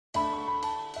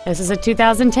This is a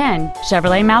 2010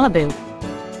 Chevrolet Malibu.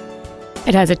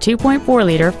 It has a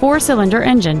 2.4-liter four-cylinder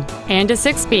engine and a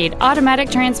 6-speed automatic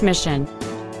transmission.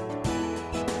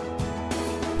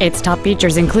 Its top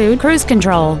features include cruise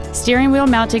control, steering wheel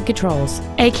mounted controls,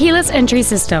 a keyless entry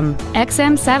system,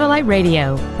 XM satellite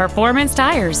radio, performance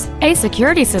tires, a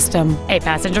security system, a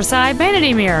passenger side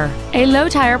vanity mirror, a low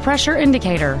tire pressure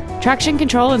indicator, traction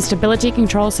control and stability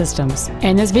control systems,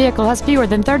 and this vehicle has fewer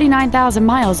than 39,000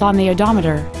 miles on the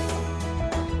odometer.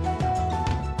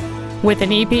 With an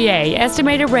EPA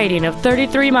estimated rating of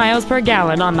 33 miles per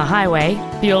gallon on the highway,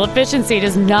 fuel efficiency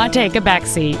does not take a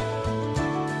backseat.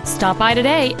 Stop by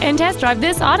today and test drive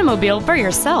this automobile for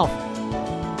yourself.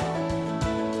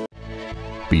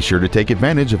 Be sure to take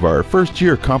advantage of our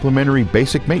first-year complimentary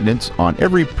basic maintenance on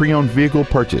every pre-owned vehicle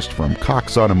purchased from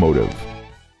Cox Automotive.